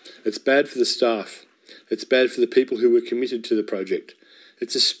unexpectedly. It's bad for the staff. It's bad for the people who were committed to the project.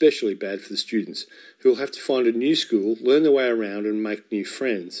 It's especially bad for the students, who will have to find a new school, learn their way around and make new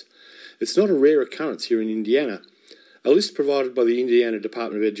friends. It's not a rare occurrence here in Indiana. A list provided by the Indiana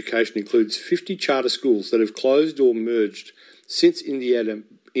Department of Education includes 50 charter schools that have closed or merged since Indiana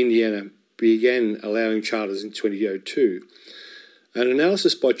began allowing charters in 2002. An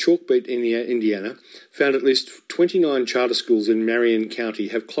analysis by Chalkbeat Indiana found at least 29 charter schools in Marion County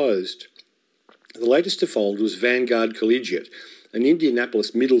have closed. The latest to fold was Vanguard Collegiate, an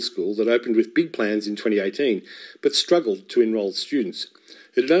Indianapolis middle school that opened with big plans in 2018, but struggled to enrol students.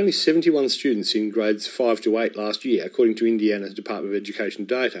 It had only 71 students in grades 5 to 8 last year, according to Indiana's Department of Education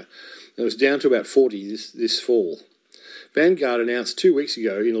data. It was down to about 40 this fall. Vanguard announced 2 weeks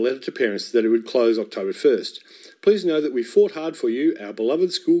ago in a letter to parents that it would close October 1st. Please know that we fought hard for you, our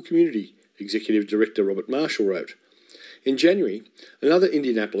beloved school community, Executive Director Robert Marshall wrote. In January, another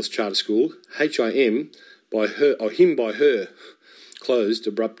Indianapolis charter school, HIM by her, closed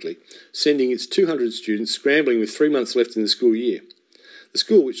abruptly, sending its 200 students scrambling with 3 months left in the school year. The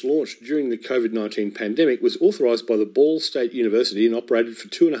school, which launched during the COVID-19 pandemic, was authorised by the Ball State University and operated for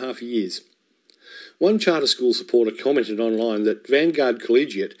 2.5 years. One charter school supporter commented online that Vanguard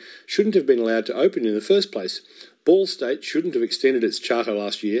Collegiate shouldn't have been allowed to open in the first place. Ball State shouldn't have extended its charter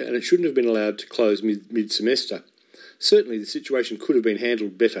last year, and it shouldn't have been allowed to close mid-semester. Certainly the situation could have been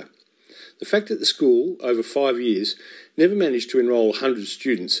handled better. The fact that the school, over 5 years, never managed to enrol 100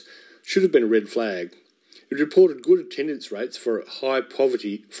 students should have been a red flag. It reported good attendance rates for a high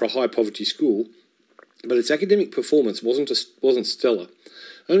poverty school, but its academic performance wasn't stellar.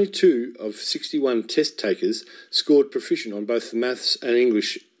 Only 2 of 61 test takers scored proficient on both the Maths and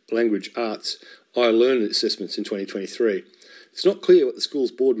English Language Arts iLearn assessments in 2023. It's not clear what the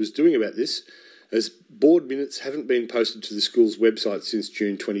school's board was doing about this, as board minutes haven't been posted to the school's website since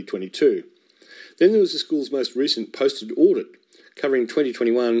June 2022. Then there was the school's most recent posted audit covering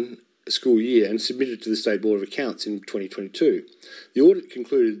 2021 school year and submitted to the State Board of Accounts in 2022. The audit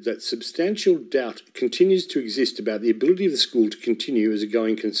concluded that substantial doubt continues to exist about the ability of the school to continue as a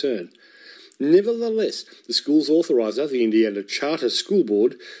going concern. Nevertheless, the school's authoriser, the Indiana Charter School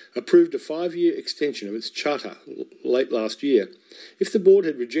Board, approved a 5-year extension of its charter late last year. If the board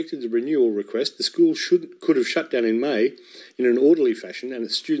had rejected the renewal request, the school could have shut down in May in an orderly fashion and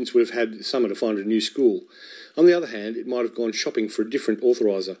its students would have had summer to find a new school. On the other hand, it might have gone shopping for a different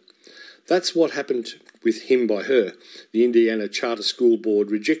authoriser. That's what happened with HIM by her. The Indiana Charter School Board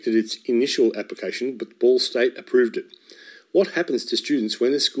rejected its initial application, but Ball State approved it. What happens to students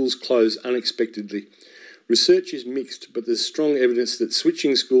when the schools close unexpectedly? Research is mixed, but there's strong evidence that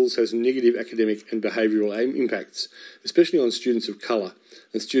switching schools has negative academic and behavioural impacts, especially on students of colour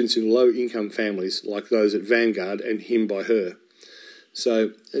and students in low-income families like those at Vanguard and HIM by her.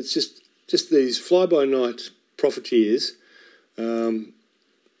 So it's just these fly-by-night profiteers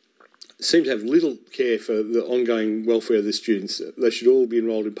seem to have little care for the ongoing welfare of the students. They should all be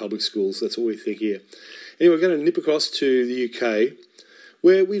enrolled in public schools. That's what we think here. Anyway, we're going to nip across to the UK,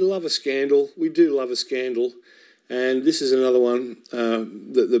 where we love a scandal. We do love a scandal. And this is another one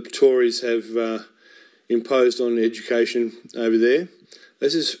that the Tories have imposed on education over there.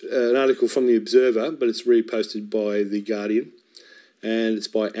 This is an article from The Observer, but it's reposted by The Guardian, and it's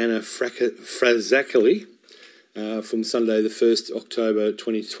by Anna Frazacoli from Sunday the 1st October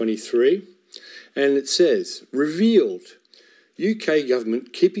 2023. And it says, revealed, UK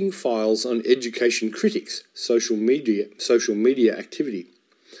government keeping files on education critics, social media activity.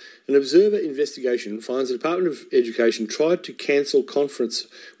 An Observer investigation finds the Department of Education tried to cancel conference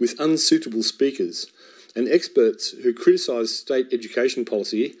with unsuitable speakers, and experts who criticised state education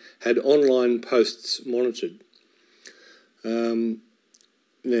policy had online posts monitored.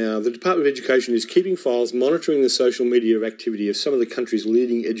 Now, the Department of Education is keeping files monitoring the social media activity of some of the country's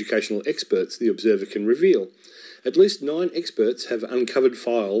leading educational experts, The Observer can reveal. At least 9 experts have uncovered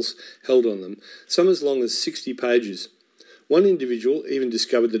files held on them, some as long as 60 pages. One individual even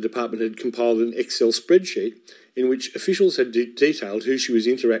discovered the department had compiled an Excel spreadsheet in which officials had detailed who she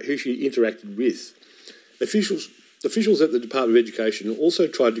interacted with. Officials at the Department of Education also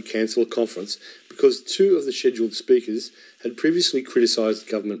tried to cancel a conference because 2 of the scheduled speakers had previously criticised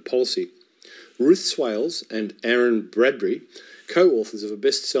government policy. Ruth Swales and Aaron Bradbury, co-authors of a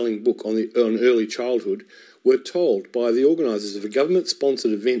best-selling book on early childhood, were told by the organisers of a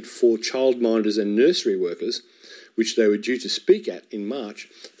government-sponsored event for childminders and nursery workers, which they were due to speak at in March,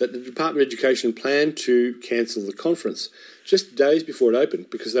 that the Department of Education planned to cancel the conference just days before it opened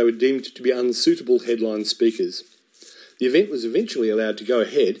because they were deemed to be unsuitable headline speakers. The event was eventually allowed to go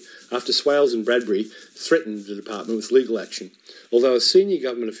ahead after Swales and Bradbury threatened the department with legal action, although a senior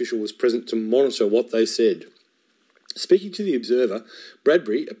government official was present to monitor what they said. Speaking to The Observer,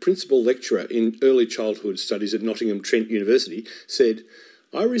 Bradbury, a principal lecturer in early childhood studies at Nottingham Trent University, said,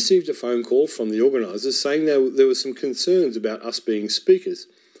 I received a phone call from the organisers saying there were some concerns about us being speakers.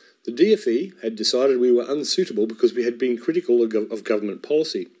 The DFE had decided we were unsuitable because we had been critical of government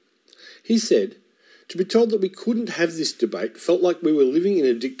policy. He said, to be told that we couldn't have this debate felt like we were living in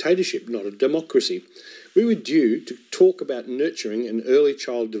a dictatorship, not a democracy. We were due to talk about nurturing and early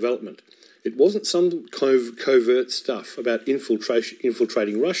child development. It wasn't some covert stuff about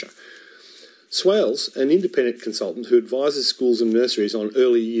infiltrating Russia. Swales, an independent consultant who advises schools and nurseries on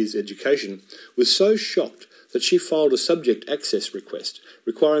early years education, was so shocked that she filed a subject access request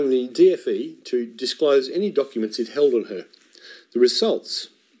requiring the DFE to disclose any documents it held on her. The results,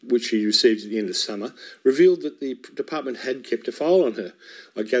 which she received at the end of summer, revealed that the department had kept a file on her.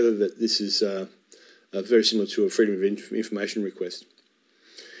 I gather that this is very similar to a Freedom of Information request.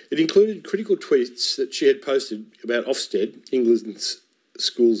 It included critical tweets that she had posted about Ofsted, England's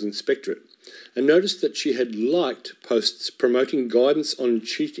schools inspectorate, and noticed that she had liked posts promoting guidance on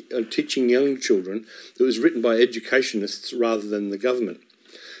teaching young children that was written by educationists rather than the government.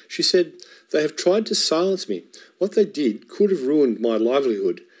 She said, they have tried to silence me. What they did could have ruined my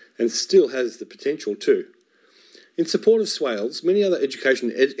livelihood and still has the potential to. In support of Swales, many other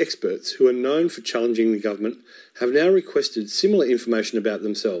education experts who are known for challenging the government have now requested similar information about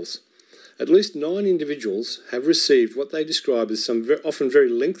themselves. At least 9 individuals have received what they describe as some often very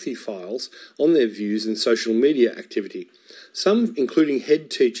lengthy files on their views and social media activity. Some, including head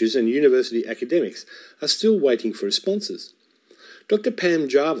teachers and university academics, are still waiting for responses. Dr. Pam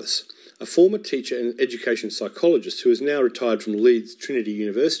Jarvis, a former teacher and education psychologist who is now retired from Leeds Trinity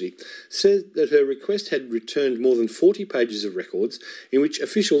University, said that her request had returned more than 40 pages of records in which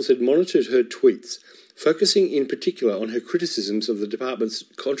officials had monitored her tweets, focusing in particular on her criticisms of the department's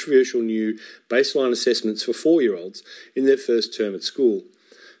controversial new baseline assessments for 4-year-olds in their first term at school.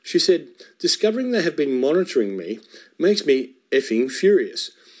 She said, discovering they have been monitoring me makes me effing furious,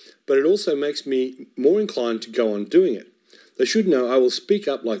 but it also makes me more inclined to go on doing it. They should know I will speak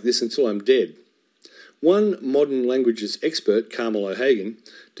up like this until I'm dead. One modern languages expert, Carmel O'Hagan,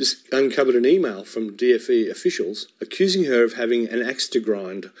 uncovered an email from DFE officials accusing her of having an axe to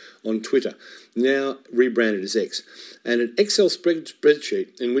grind on Twitter, now rebranded as X, and an Excel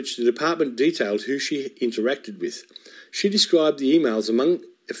spreadsheet in which the department detailed who she interacted with. She described the emails among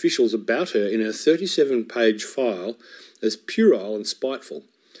officials about her in her 37-page file as puerile and spiteful.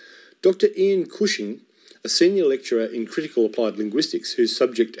 Dr. Ian Cushing, a senior lecturer in critical applied linguistics whose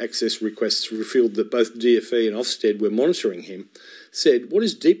subject access requests revealed that both DFE and Ofsted were monitoring him, said, what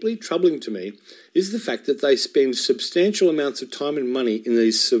is deeply troubling to me is the fact that they spend substantial amounts of time and money in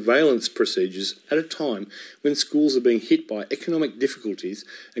these surveillance procedures at a time when schools are being hit by economic difficulties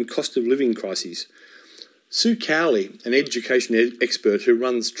and cost of living crises. Sue Cowley, an education expert who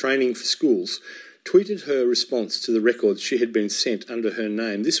runs training for schools, tweeted her response to the records she had been sent under her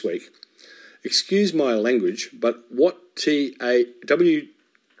name this week. Excuse my language, but what WTAF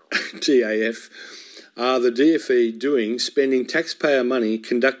are the DFE doing spending taxpayer money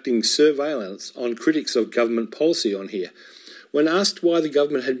conducting surveillance on critics of government policy on here? When asked why the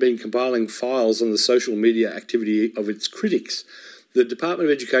government had been compiling files on the social media activity of its critics, the Department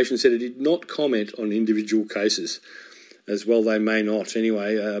of Education said it did not comment on individual cases. As well they may not.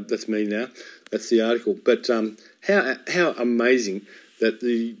 Anyway, that's me now. That's the article. But how amazing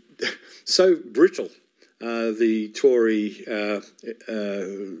that so brittle the Tory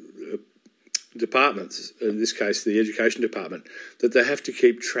departments, in this case the Education Department, that they have to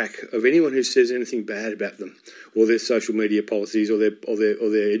keep track of anyone who says anything bad about them or their social media policies or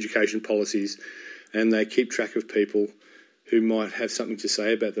their education policies, and they keep track of people who might have something to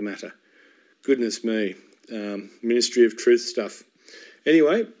say about the matter. Goodness me, Ministry of Truth stuff.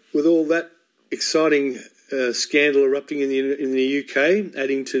 Anyway, with all that exciting scandal erupting in the UK,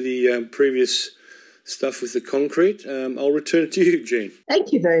 adding to the previous stuff with the concrete, I'll return it to you, Jean.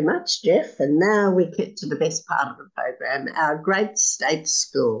 Thank you very much, Jeff. And now we get to the best part of the program, our great state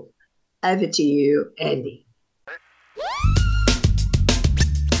school. Over to you, Andy.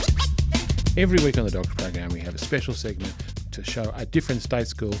 Every week on the Docs program, we have a special segment to show a different state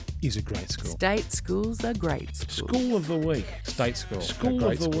school is a great school. State schools are great schools. School of the week. State school. School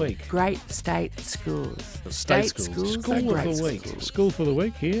of the week. Great state schools. State schools. School of the week. School for the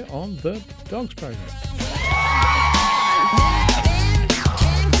week here on the Dogs program.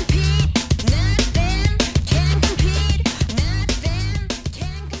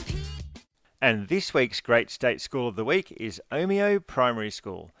 And this week's Great State School of the Week is Omeo Primary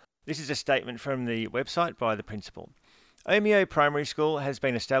School. This is a statement from the website by the principal. Omeo Primary School has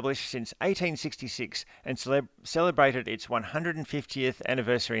been established since 1866 and celebrated its 150th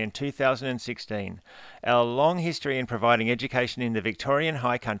anniversary in 2016. Our long history in providing education in the Victorian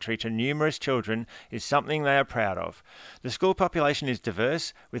High Country to numerous children is something they are proud of. The school population is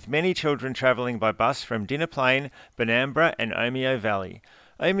diverse, with many children travelling by bus from Dinner Plain, Benambra and Omeo Valley.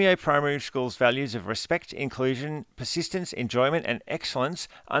 Omeo Primary School's values of respect, inclusion, persistence, enjoyment and excellence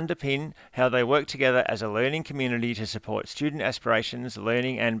underpin how they work together as a learning community to support student aspirations,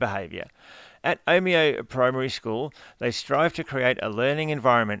 learning and behaviour. At Omeo Primary School, they strive to create a learning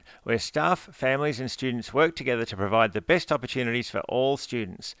environment where staff, families and students work together to provide the best opportunities for all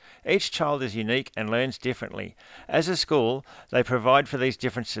students. Each child is unique and learns differently. As a school, they provide for these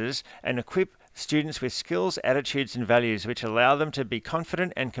differences and equip students with skills, attitudes and values which allow them to be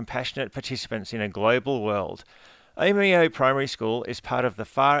confident and compassionate participants in a global world. Omeo Primary School is part of the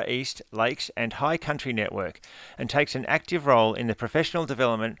Far East, Lakes and High Country Network and takes an active role in the professional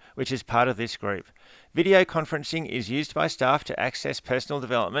development which is part of this group. Video conferencing is used by staff to access personal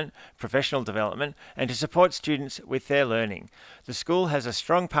development, professional development and to support students with their learning. The school has a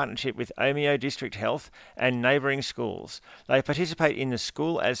strong partnership with Omeo District Health and neighbouring schools. They participate in the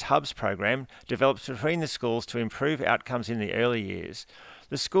School as Hubs program developed between the schools to improve outcomes in the early years.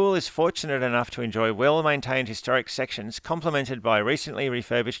 The school is fortunate enough to enjoy well-maintained historic sections complemented by recently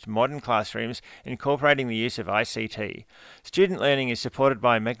refurbished modern classrooms incorporating the use of ICT. Student learning is supported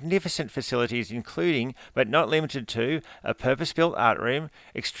by magnificent facilities including, but not limited to, a purpose-built art room,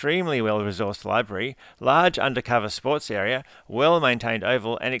 extremely well-resourced library, large undercover sports area, well-maintained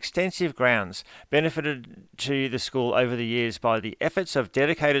oval and extensive grounds, benefited to the school over the years by the efforts of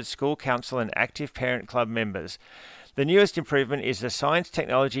dedicated school council and active parent club members. The newest improvement is the Science,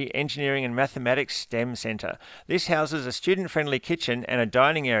 Technology, Engineering and Mathematics STEM Centre. This houses a student-friendly kitchen and a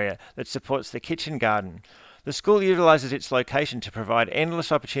dining area that supports the kitchen garden. The school utilises its location to provide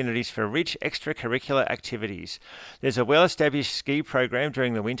endless opportunities for rich extracurricular activities. There's a well-established ski program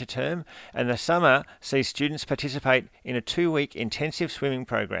during the winter term, and the summer sees students participate in a 2-week intensive swimming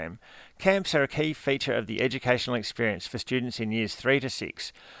program. Camps are a key feature of the educational experience for students in years 3 to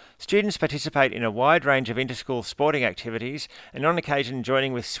 6. Students participate in a wide range of inter-school sporting activities and on occasion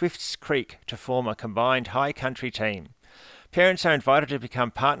joining with Swifts Creek to form a combined high country team. Parents are invited to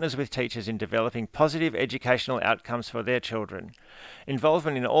become partners with teachers in developing positive educational outcomes for their children.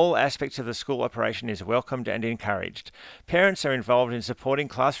 Involvement in all aspects of the school operation is welcomed and encouraged. Parents are involved in supporting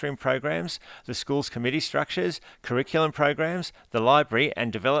classroom programs, the school's committee structures, curriculum programs, the library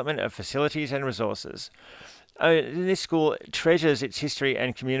and development of facilities and resources. This school treasures its history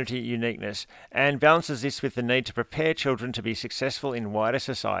and community uniqueness and balances this with the need to prepare children to be successful in wider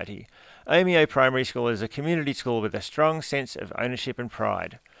society. Omeo Primary School is a community school with a strong sense of ownership and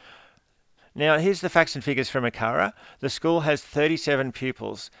pride. Now, here's the facts and figures from Akara. The school has 37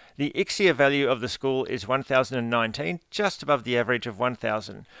 pupils. The ICSEA value of the school is 1,019, just above the average of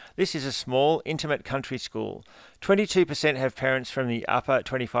 1,000. This is a small, intimate country school. 22% have parents from the upper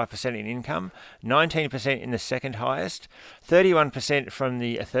 25% in income, 19% in the second highest, 31% from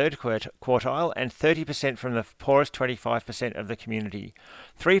the third quartile, and 30% from the poorest 25% of the community.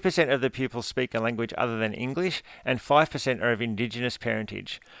 3% of the pupils speak a language other than English, and 5% are of Indigenous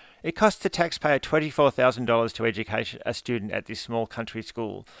parentage. It costs the taxpayer $24,000 to educate a student at this small country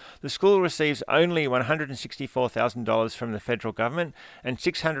school. The school receives only $164,000 from the federal government and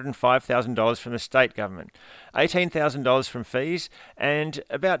 $605,000 from the state government, $18,000 from fees, and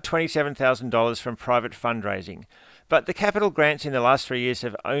about $27,000 from private fundraising. But the capital grants in the last 3 years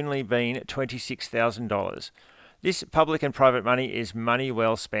have only been $26,000. This public and private money is money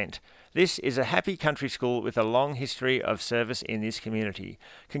well spent. This is a happy country school with a long history of service in this community.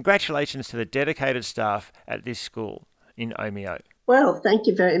 Congratulations to the dedicated staff at this school in Omeo. Well, thank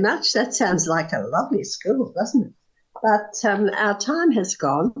you very much. That sounds like a lovely school, doesn't it? But our time has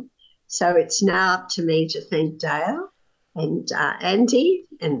gone, so it's now up to me to thank Dale and Andy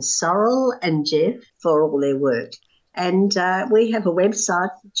and Sorrel and Jeff for all their work. And we have a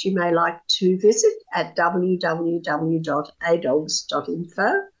website that you may like to visit at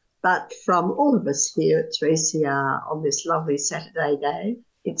www.adogs.info. But from all of us here at 3CR on this lovely Saturday day,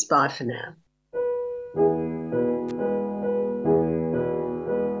 it's bye for now.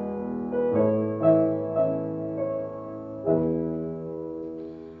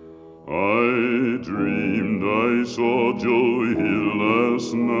 I dreamed I saw Joe here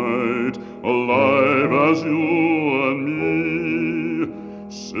last night, alive as you and me.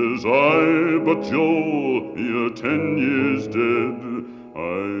 Says I, but Joe, you're 10 years dead.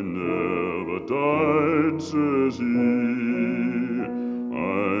 I never died, says he. I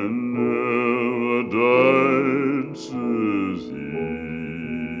never died, says he.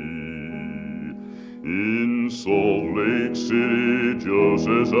 In Salt Lake City, Joe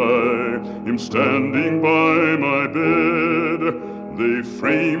says I am standing by my bed. They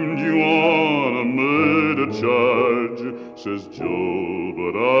framed you on a murder charge, says Joe,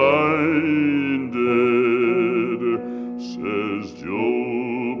 but I ain't dead, says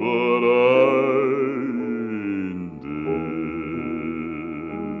Joe, but I ain't dead.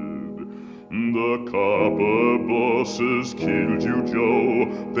 The copper bosses killed you, Joe.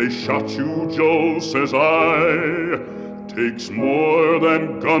 They shot you, Joe, says I. Takes more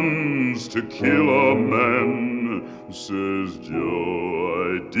than guns to kill a man, says Joe.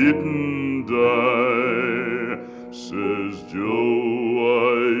 I didn't die, says Joe.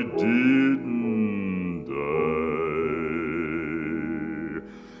 I didn't die.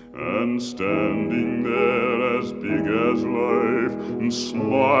 And standing there as big as life, and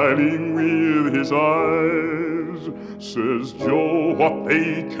smiling with his eyes, says Joe, what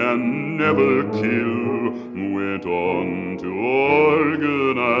they can never kill, went on to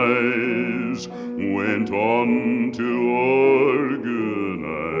organize, went on to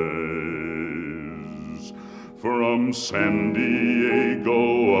organize. From San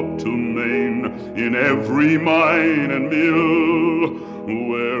Diego up to Maine, in every mine and mill,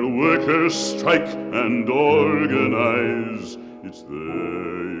 where workers strike and organize, it's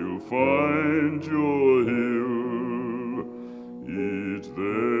there you'll find your hill. It's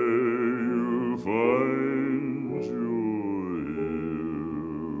there you'll find your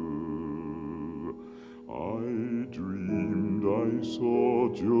hill. I dreamed I saw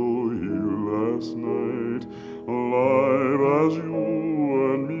Joe here last night, alive as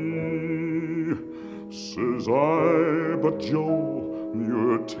you and me. Says I, but Joe,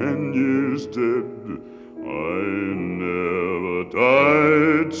 you're 10 years dead. I never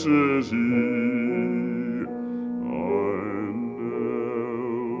died, says he. I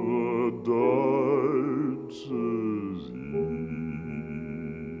never died, says he.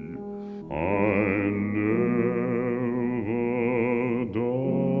 I never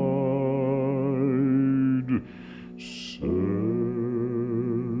died, says he.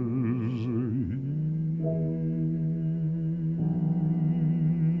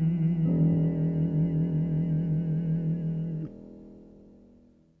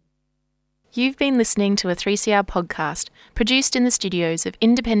 You've been listening to a 3CR podcast produced in the studios of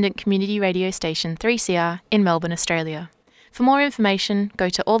independent community radio station 3CR in Melbourne, Australia. For more information, go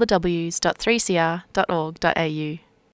to allthews.3cr.org.au.